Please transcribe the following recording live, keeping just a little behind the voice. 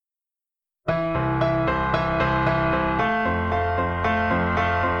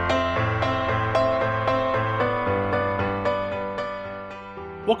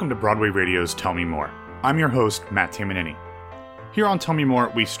Welcome to Broadway Radio's Tell Me More. I'm your host, Matt Tamanini. Here on Tell Me More,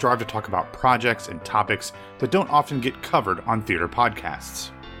 we strive to talk about projects and topics that don't often get covered on theater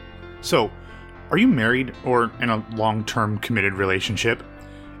podcasts. So, are you married or in a long-term committed relationship?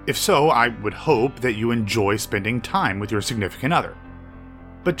 If so, I would hope that you enjoy spending time with your significant other.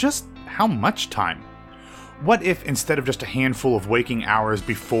 But just how much time? What if instead of just a handful of waking hours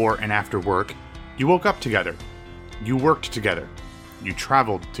before and after work, you woke up together, you worked together, you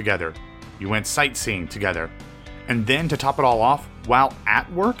traveled together, you went sightseeing together, and then to top it all off, while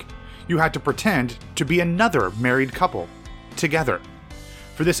at work, you had to pretend to be another married couple, together.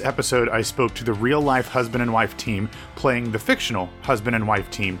 For this episode, I spoke to the real-life husband and wife team playing the fictional husband and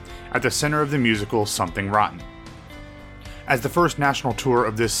wife team at the center of the musical Something Rotten. As the first national tour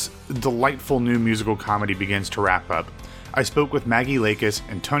of this delightful new musical comedy begins to wrap up, I spoke with Maggie Lakis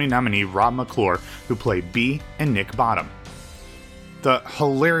and Tony nominee Rob McClure, who play Bea and Nick Bottom. The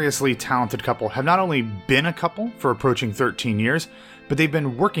hilariously talented couple have not only been a couple for approaching 13 years, but they've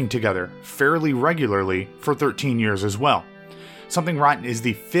been working together fairly regularly for 13 years as well. Something Rotten is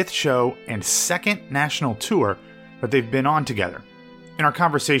the fifth show and second national tour that they've been on together. In our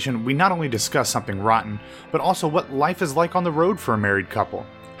conversation, we not only discuss Something Rotten, but also what life is like on the road for a married couple,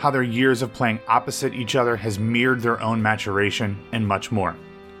 how their years of playing opposite each other has mirrored their own maturation, and much more.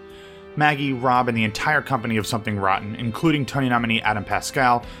 Maggie, Rob, and the entire company of Something Rotten, including Tony nominee Adam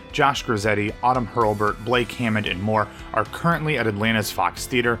Pascal, Josh Grizzetti, Autumn Hurlburt, Blake Hammond, and more, are currently at Atlanta's Fox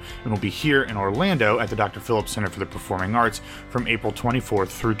Theater and will be here in Orlando at the Dr. Phillips Center for the Performing Arts from April 24th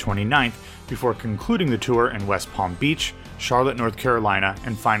through 29th, before concluding the tour in West Palm Beach, Charlotte, North Carolina,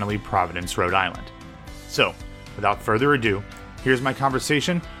 and finally Providence, Rhode Island. So, without further ado, here's my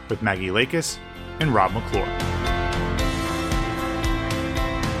conversation with Maggie Lakis and Rob McClure.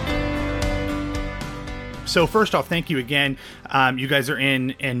 So first off, thank you again. You guys are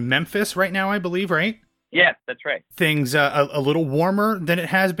in Memphis right now, I believe, right? Yes, that's right. Things a little warmer than it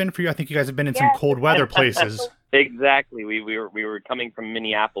has been for you. I think you guys have been in some cold weather places. Exactly. We were coming from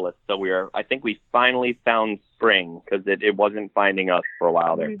Minneapolis, so I think we finally found spring because it wasn't finding us for a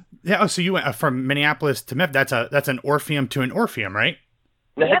while there. Yeah. Oh, so you went from Minneapolis to Memphis. That's an Orpheum to an Orpheum, right?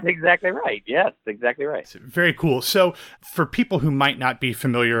 That's exactly right. Yes, exactly right. Very cool. So for people who might not be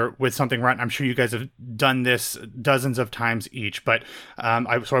familiar with Something Rotten, I'm sure you guys have done this dozens of times each, but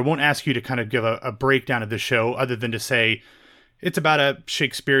I won't ask you to kind of give a breakdown of the show other than to say it's about a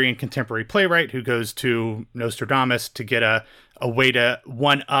Shakespearean contemporary playwright who goes to Nostradamus to get a way to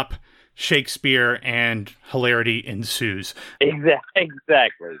one-up Shakespeare, and hilarity ensues.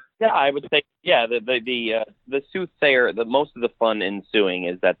 Exactly. Yeah, I would say, the soothsayer, most of the fun ensuing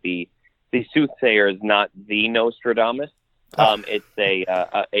is that the soothsayer is not the Nostradamus. It's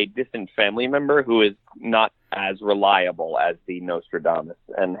a distant family member who is not as reliable as the Nostradamus,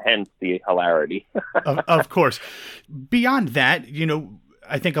 and hence the hilarity. Of course. Beyond that,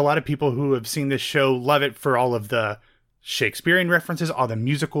 I think a lot of people who have seen this show love it for all of the Shakespearean references, all the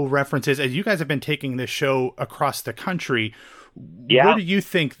musical references. As you guys have been taking this show across the country, where do you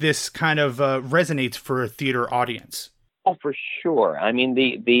think this kind of resonates for a theater audience? Oh, for sure. I mean,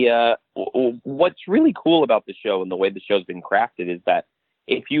 the what's really cool about the show and the way the show's been crafted is that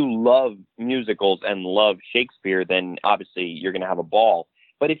if you love musicals and love Shakespeare, then obviously you're going to have a ball.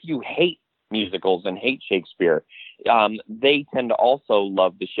 But if you hate musicals and hate Shakespeare, they tend to also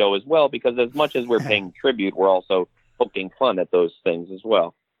love the show as well, because as much as we're paying tribute, we're also poking fun at those things as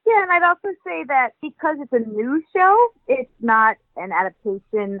well. Yeah, and I'd also say that because it's a new show, it's not an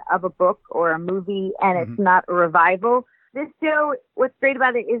adaptation of a book or a movie, and it's not a revival. This show, what's great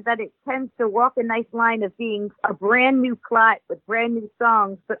about it is that it tends to walk a nice line of being a brand new plot with brand new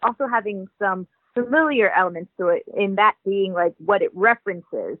songs, but also having some familiar elements to it, in that being like what it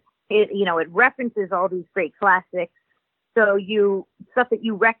references. It references all these great classics. So stuff that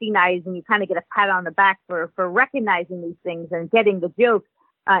you recognize, and you kind of get a pat on the back for recognizing these things and getting the joke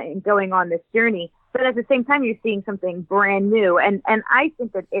and going on this journey. But at the same time, you're seeing something brand new. And I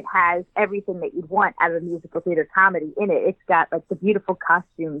think that it has everything that you'd want out of a musical theater comedy in it. It's got like the beautiful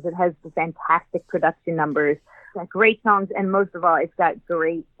costumes. It has the fantastic production numbers, it's got great songs, and most of all, it's got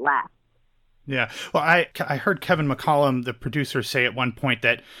great laughs. Yeah. Well, I heard Kevin McCollum, the producer, say at one point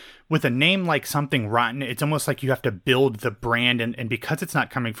that with a name like Something Rotten, it's almost like you have to build the brand. And because it's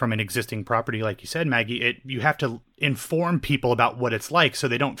not coming from an existing property, like you said, Maggie, you have to inform people about what it's like so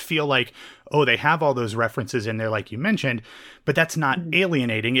they don't feel like, oh, they have all those references in there, like you mentioned, but that's not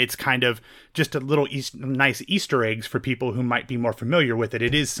alienating. It's kind of just a little nice Easter eggs for people who might be more familiar with it.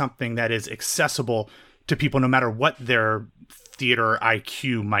 It is something that is accessible to people no matter what their theater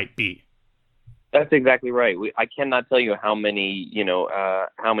IQ might be. That's exactly right. I cannot tell you how many,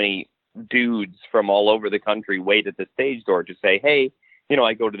 how many dudes from all over the country wait at the stage door to say, hey,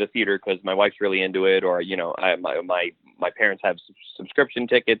 I go to the theater because my wife's really into it, or, my parents have subscription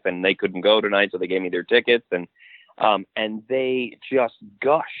tickets and they couldn't go tonight, so they gave me their tickets. And they just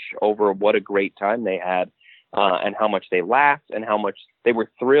gush over what a great time they had, and how much they laughed and how much they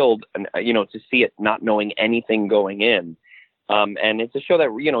were thrilled, and, to see it not knowing anything going in. And it's a show that,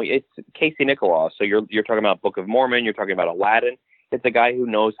 it's Casey Nicholaw. So you're talking about Book of Mormon, you're talking about Aladdin. It's a guy who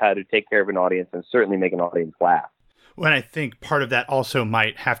knows how to take care of an audience and certainly make an audience laugh. Well, I think part of that also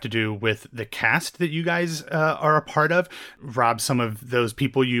might have to do with the cast that you guys are a part of. Rob, some of those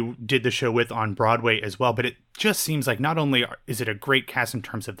people you did the show with on Broadway as well, but it just seems like not only is it a great cast in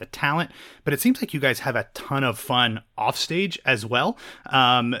terms of the talent, but it seems like you guys have a ton of fun off stage as well.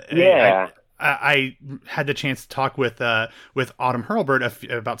 Yeah. I had the chance to talk with Autumn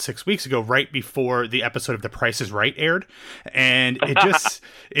Hurlburt about 6 weeks ago, right before the episode of The Price is Right aired, and it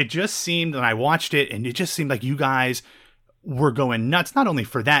just seemed, and I watched it, and it just seemed like you guys were going nuts. Not only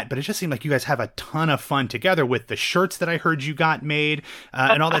for that, but it just seemed like you guys have a ton of fun together with the shirts that I heard you got made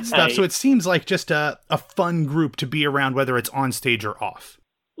and all that stuff. So it seems like just a fun group to be around, whether it's on stage or off.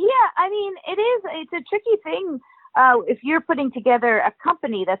 Yeah, I mean, it's a tricky thing. If you're putting together a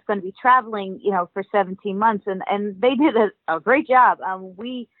company that's going to be traveling, for 17 months, and they did a great job.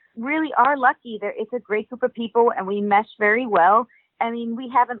 We really are lucky. It's a great group of people, and we mesh very well. I mean, we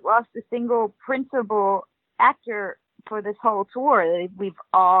haven't lost a single principal actor for this whole tour. We've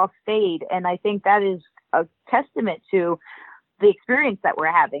all stayed, and I think that is a testament to the experience that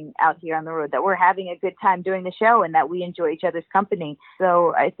we're having out here on the road, that we're having a good time doing the show and that we enjoy each other's company.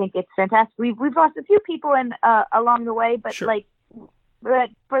 So I think it's fantastic. We've lost a few people along the way, but sure. But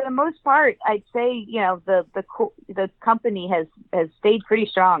for the most part, I'd say, the company has stayed pretty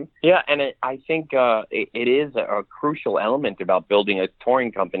strong. Yeah. And I think it is a crucial element about building a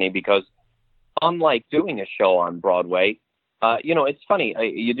touring company, because unlike doing a show on Broadway, it's funny.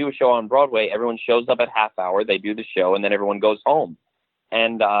 You do a show on Broadway, everyone shows up at half hour, they do the show, and then everyone goes home.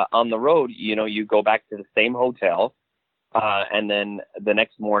 And on the road, you go back to the same hotel, and then the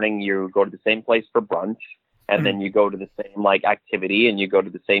next morning you go to the same place for brunch, and then you go to the same activity, and you go to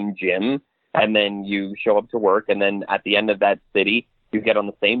the same gym, and then you show up to work, and then at the end of that city, you get on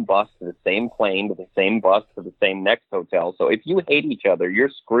the same bus to the same plane to the same bus to the same next hotel. So if you hate each other, you're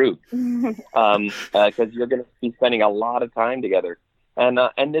screwed, because you're going to be spending a lot of time together. And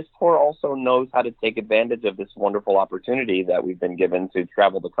this tour also knows how to take advantage of this wonderful opportunity that we've been given to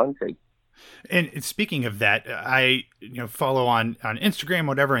travel the country. And speaking of that, I follow on Instagram,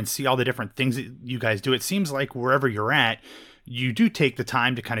 whatever, and see all the different things that you guys do. It seems like wherever you're at, you do take the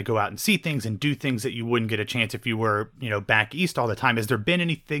time to kind of go out and see things and do things that you wouldn't get a chance if you were, back east all the time. Has there been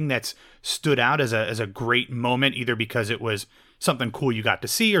anything that's stood out as a great moment, either because it was something cool you got to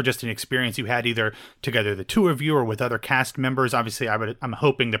see or just an experience you had either together, the two of you, or with other cast members? Obviously, I'm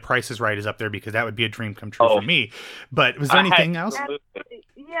hoping The Price is Right is up there, because that would be a dream come true for me. But was there anything else?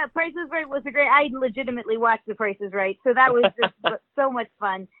 Yeah, Price is Right was I legitimately watched The Price is Right. So that was just so much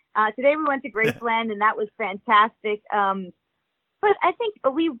fun. Today we went to Graceland, and that was fantastic. But I think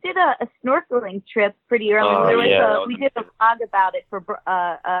we did a snorkeling trip pretty early. We did a vlog about it for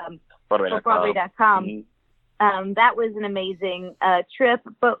Broadway.com. Mm-hmm. That was an amazing trip.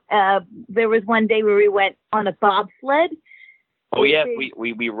 But there was one day where we went on a bobsled. Oh yeah,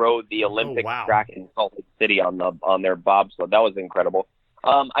 we rode the Olympic track in Salt Lake City on their bobsled. That was incredible.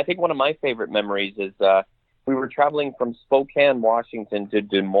 I think one of my favorite memories is we were traveling from Spokane, Washington to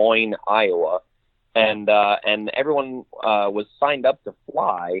Des Moines, Iowa. And everyone was signed up to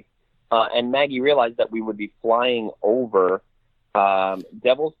fly, and Maggie realized that we would be flying over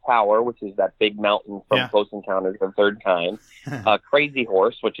Devil's Tower, which is that big mountain from Close Encounters of the Third Kind, Crazy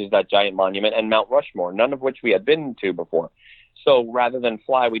Horse, which is that giant monument, and Mount Rushmore, none of which we had been to before. So rather than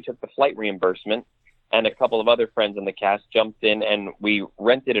fly, we took the flight reimbursement, and a couple of other friends in the cast jumped in, and we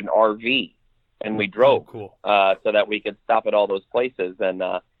rented an RV, and we drove so that we could stop at all those places. And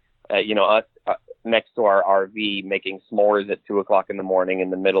us next to our RV making s'mores at 2:00 in the morning in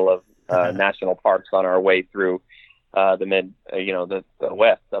the middle of national parks on our way through the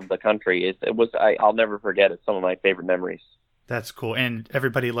west of the country. I'll never forget it. Some of my favorite memories. That's cool. And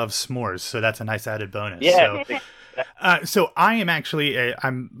everybody loves s'mores, so that's a nice added bonus. Yeah. So I am actually,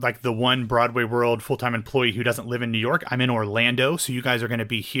 I'm like the one Broadway World full-time employee who doesn't live in New York. I'm in Orlando, so you guys are going to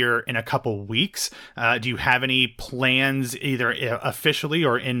be here in a couple weeks. Do you have any plans, either officially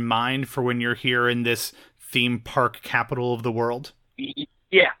or in mind, for when you're here in this theme park capital of the world?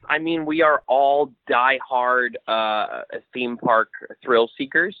 Yeah, I mean, we are all diehard theme park thrill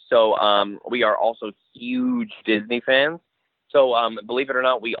seekers. So we are also huge Disney fans. So believe it or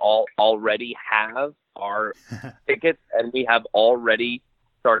not, we all already have our tickets, and we have already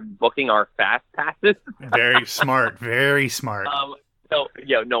started booking our fast passes. Very smart. Very smart. So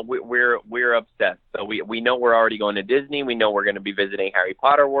yeah, no, we're obsessed. So we know we're already going to Disney. We know we're going to be visiting Harry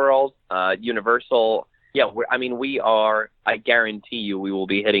Potter World, Universal. Yeah, we are. I guarantee you, we will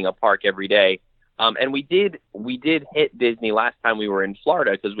be hitting a park every day. And we did hit Disney last time we were in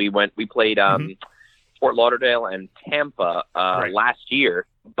Florida, because we played Fort Lauderdale and Tampa last year,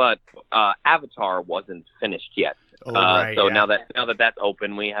 but Avatar wasn't finished yet. Now that that's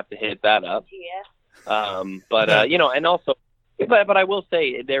open, we have to hit that up. Yeah. And also, but I will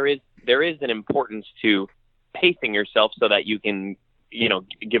say there is an importance to pacing yourself so that you can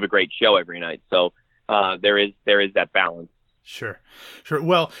give a great show every night. So there is that balance. Sure.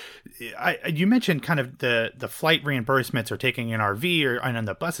 Well, you mentioned kind of the flight reimbursements or taking an RV or on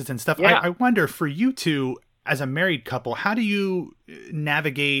the buses and stuff. Yeah. I wonder, for you two as a married couple, how do you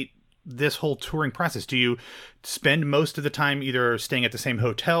navigate this whole touring process? Do you spend most of the time either staying at the same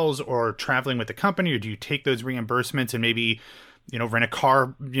hotels or traveling with the company, or do you take those reimbursements and maybe rent a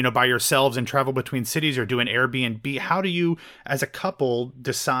car by yourselves and travel between cities, or do an Airbnb? How do you as a couple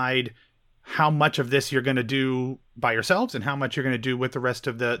decide how much of this you're going to do by yourselves and how much you're going to do with the rest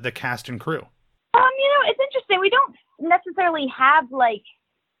of the cast and crew? It's interesting. We don't necessarily have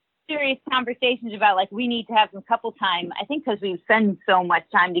serious conversations about we need to have some couple time. I think because we spend so much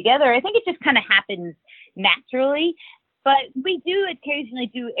time together, I think it just kind of happens naturally. But we do occasionally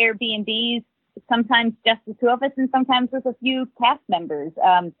do Airbnbs, sometimes just the two of us and sometimes with a few cast members.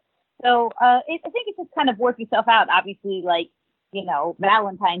 I think it just kind of works itself out. Obviously,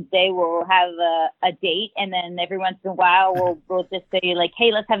 Valentine's Day we'll have a date, and then every once in a while we'll just say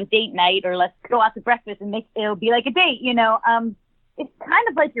hey, let's have a date night, or let's go out to breakfast and it'll be like a date. It's kind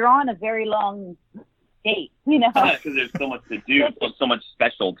of like you're on a very long date, because there's so much to do, so much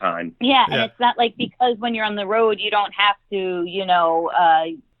special time. Yeah, and it's not because when you're on the road you don't have to, you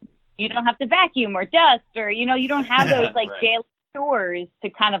don't have to vacuum or dust, or you don't have those daily chores to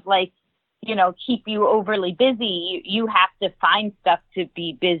kind of keep you overly busy. You have to find stuff to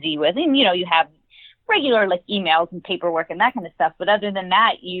be busy with. And, you have regular emails and paperwork and that kind of stuff. But other than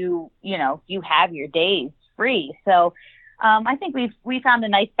that, you have your days free. So I think we found a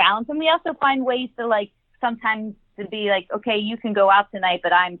nice balance. And we also find ways to sometimes to be okay, you can go out tonight,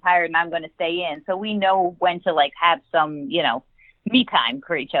 but I'm tired and I'm going to stay in. So we know when to have some, me time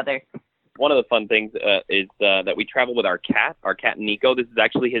for each other. One of the fun things is that we travel with our cat Nico. This is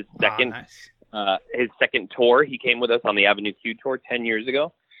actually his second tour. He came with us on the Avenue Q tour 10 years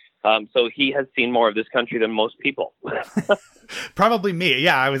ago. So he has seen more of this country than most people. Probably me.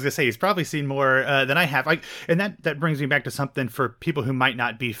 Yeah, I was going to say he's probably seen more than I have. And that brings me back to something for people who might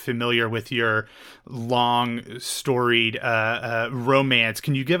not be familiar with your long, storied romance.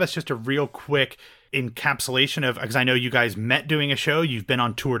 Can you give us just a real quick encapsulation of, because I know you guys met doing a show, you've been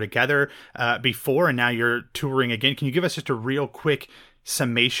on tour together before, and now you're touring again. Can you give us just a real quick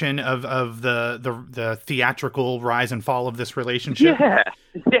summation of the theatrical rise and fall of this relationship? Yeah,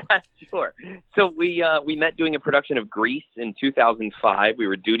 sure. So we met doing a production of Grease in 2005. We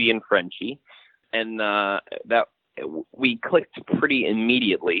were Duty and Frenchie, and that we clicked pretty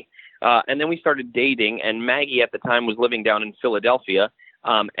immediately. And then we started dating, and Maggie at the time was living down in Philadelphia.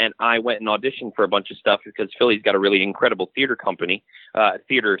 And I went and auditioned for a bunch of stuff because Philly's got a really incredible theater company,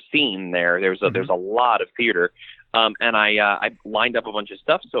 theater scene there. There's a lot of theater. And I lined up a bunch of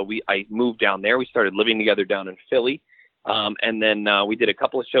stuff. So I moved down there. We started living together down in Philly. And then we did a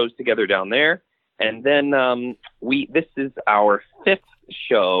couple of shows together down there. And then this is our fifth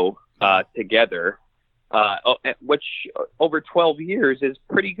show together, which over 12 years is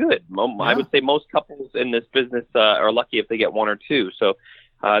pretty good. I would say most couples in this business are lucky if they get one or two. So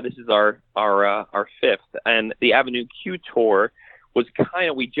this is our fifth. And the Avenue Q tour was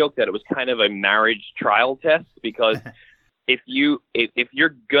we joked that it was kind of a marriage trial test, because if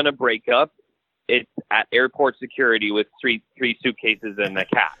you're gonna break up, it's at airport security with three suitcases and a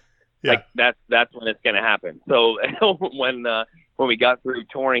cat. Yeah. That's when it's gonna happen. So when we got through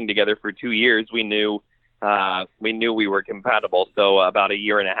touring together for 2 years, we knew we were compatible. So about a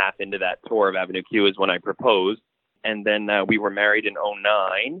year and a half into that tour of Avenue Q is when I proposed. And then we were married in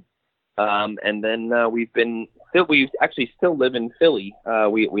 2009. And then we actually still live in Philly.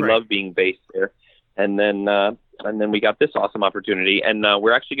 We love being based there. And then we got this awesome opportunity. And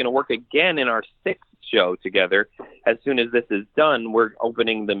we're actually going to work again in our sixth show together. As soon as this is done, we're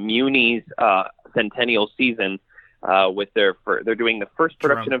opening the Muni's centennial season they're doing the first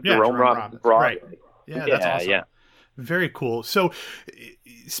production of Jerome Robbins' Broadway. Right. Yeah, that's awesome. Yeah. Very cool. So,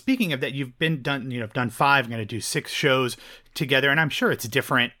 speaking of that, you've done 5, going to do 6 shows together, and I'm sure it's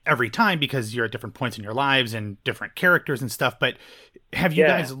different every time because you're at different points in your lives and different characters and stuff. But have you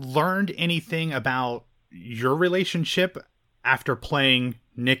guys learned anything about your relationship after playing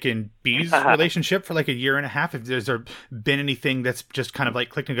Nick and B's relationship for like a year and a half? Has there been anything that's just kind of like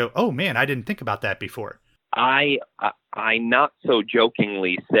clicked and go, oh man, I didn't think about that before? I not so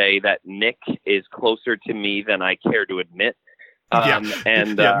jokingly say that Nick is closer to me than I care to admit.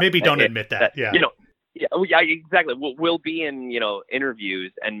 And maybe don't admit that. Yeah. Yeah, exactly. We'll be in,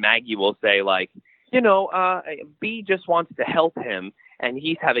 interviews, and Maggie will say like, B just wants to help him, and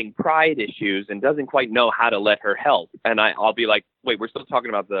he's having pride issues and doesn't quite know how to let her help. And I'll be like, wait, we're still talking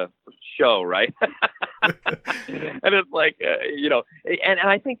about the show, right? And it's like, and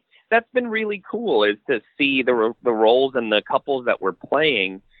I think that's been really cool, is to see the roles and the couples that we're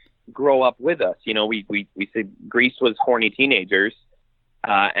playing grow up with us. We said Grease was horny teenagers,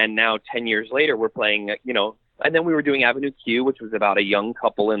 and now 10 years later we're playing, and then we were doing Avenue Q, which was about a young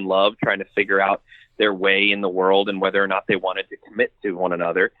couple in love trying to figure out their way in the world and whether or not they wanted to commit to one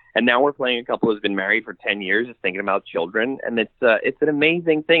another. And now we're playing a couple who's been married for 10 years, is thinking about children, and it's an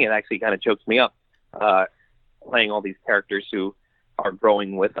amazing thing. It actually kind of chokes me up, playing all these characters who are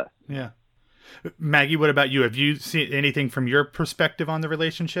growing with us. Yeah. Maggie, what about you? Have you seen anything from your perspective on the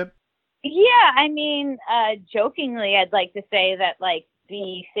relationship? Yeah, I mean, jokingly, I'd like to say that like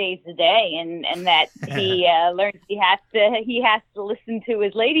B saves the day, and that he learns he has to listen to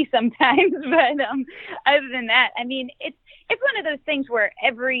his lady sometimes. But other than that, I mean, it's one of those things where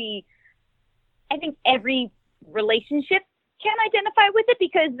I think every relationship can identify with it,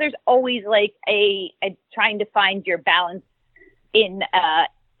 because there's always like a trying to find your balance in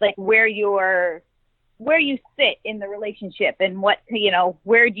like where you sit in the relationship, and what,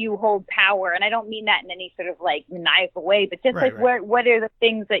 where do you hold power? And I don't mean that in any sort of like maniacal way, but just what are the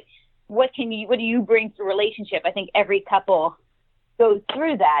things that, what do you bring to the relationship? I think every couple goes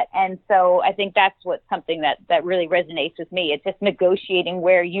through that. And so I think that's something that really resonates with me. It's just negotiating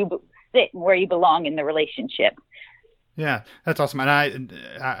where you sit and where you belong in the relationship. Yeah, that's awesome. And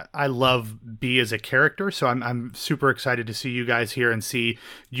I love B as a character, so I'm super excited to see you guys here and see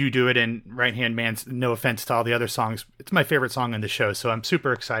you do it. And Right Hand Man's, no offense to all the other songs, it's my favorite song on the show, so I'm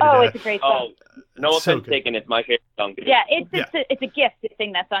super excited. Oh, it's a great song. No offense taken, it's my favorite song. Yeah, it's a gift to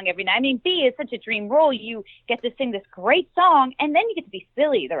sing that song every night. I mean, B is such a dream role. You get to sing this great song, and then you get to be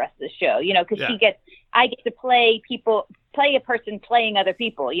silly the rest of the show, because I get to play a person playing other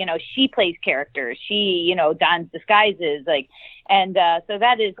people. She plays characters. She, dons disguises, so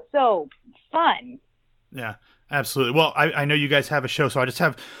that is so fun. Yeah, absolutely. Well, I know you guys have a show, so I just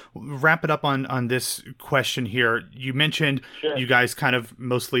wrap it up on this question here. You mentioned you guys kind of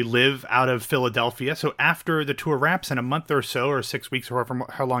mostly live out of Philadelphia. So after the tour wraps in a month or so, or 6 weeks, or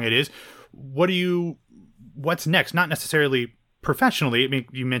how long it is, what's next? Not necessarily professionally. I mean,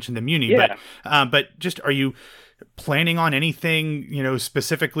 you mentioned the Muni, but just, are you planning on anything,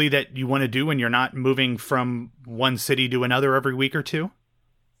 specifically that you want to do when you're not moving from one city to another every week or two?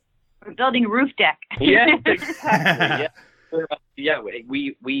 We're building a roof deck. Yeah, exactly.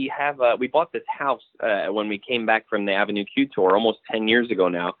 We bought this house when we came back from the Avenue Q tour almost 10 years ago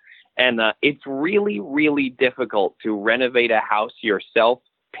now. And it's really, really difficult to renovate a house yourself,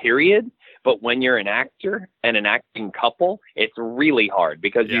 period. But when you're an actor and an acting couple, it's really hard,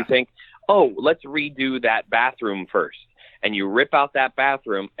 because you think, oh, let's redo that bathroom first. And you rip out that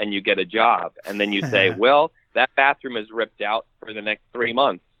bathroom and you get a job. And then you say, well, that bathroom is ripped out for the next 3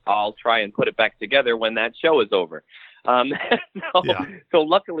 months. I'll try and put it back together when that show is over. So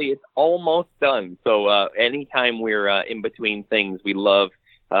luckily it's almost done. So anytime we're in between things, we love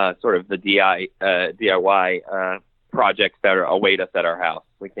sort of the DIY projects that await us at our house.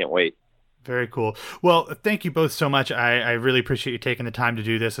 We can't wait. Very cool. Well, thank you both so much. I really appreciate you taking the time to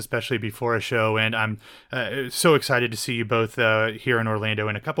do this, especially before a show. And I'm so excited to see you both here in Orlando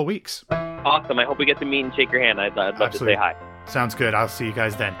in a couple weeks. Awesome. I hope we get to meet and shake your hand. I'd love to say hi. Sounds good. I'll see you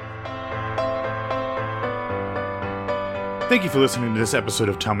guys then. Thank you for listening to this episode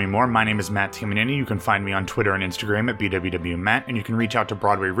of Tell Me More. My name is Matt Timonini. You can find me on Twitter and Instagram at BWWMatt, and you can reach out to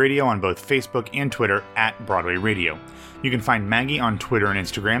Broadway Radio on both Facebook and Twitter at Broadway Radio. You can find Maggie on Twitter and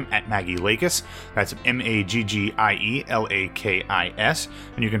Instagram at Maggie Lakis. That's MaggieLakis.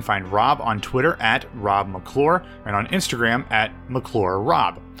 And you can find Rob on Twitter at Rob McClure, and on Instagram at McClure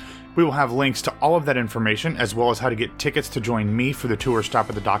Rob. We will have links to all of that information, as well as how to get tickets to join me for the tour stop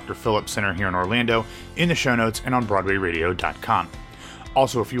at the Dr. Phillips Center here in Orlando, in the show notes and on BroadwayRadio.com.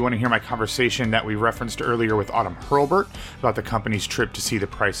 Also, if you want to hear my conversation that we referenced earlier with Autumn Hurlbert about the company's trip to see The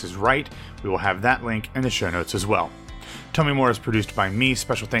Price is Right, we will have that link in the show notes as well. Tell Me More is produced by me.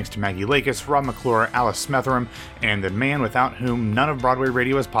 Special thanks to Maggie Lakis, Rob McClure, Alice Smetheram, and the man without whom none of Broadway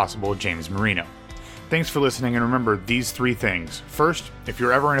radio is possible, James Marino. Thanks for listening, and remember these 3 things. First, if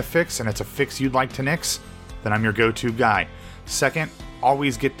you're ever in a fix and it's a fix you'd like to nix, then I'm your go-to guy. Second,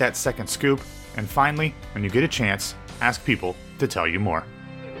 always get that second scoop. And finally, when you get a chance, ask people to tell you more.